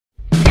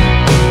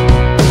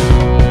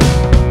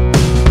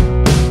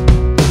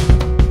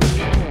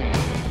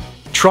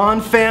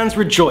Tron fans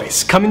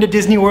rejoice! Coming to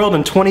Disney World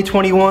in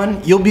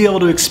 2021, you'll be able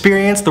to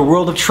experience the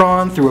world of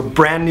Tron through a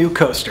brand new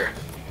coaster.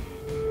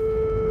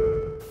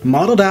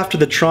 Modeled after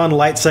the Tron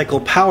Light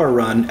Cycle Power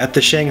Run at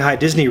the Shanghai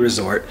Disney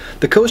Resort,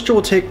 the coaster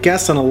will take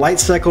guests on a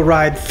light cycle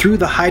ride through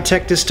the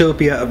high-tech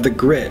dystopia of the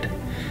grid.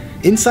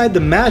 Inside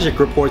the Magic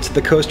reports that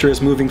the coaster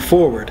is moving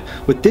forward,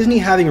 with Disney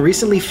having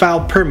recently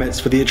filed permits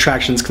for the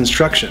attraction's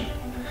construction.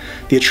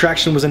 The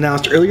attraction was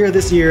announced earlier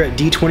this year at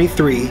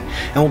D23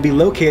 and will be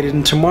located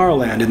in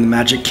Tomorrowland in the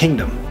Magic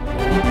Kingdom.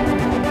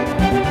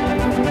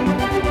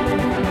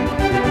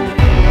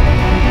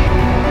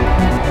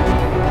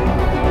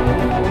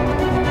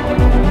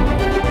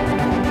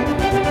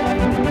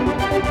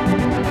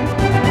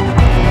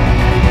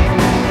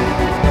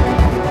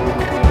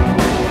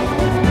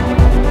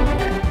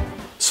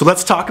 So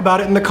let's talk about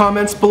it in the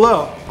comments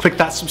below. Click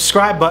that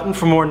subscribe button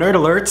for more nerd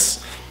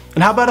alerts.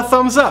 And how about a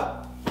thumbs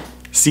up?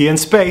 See you in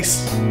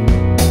space.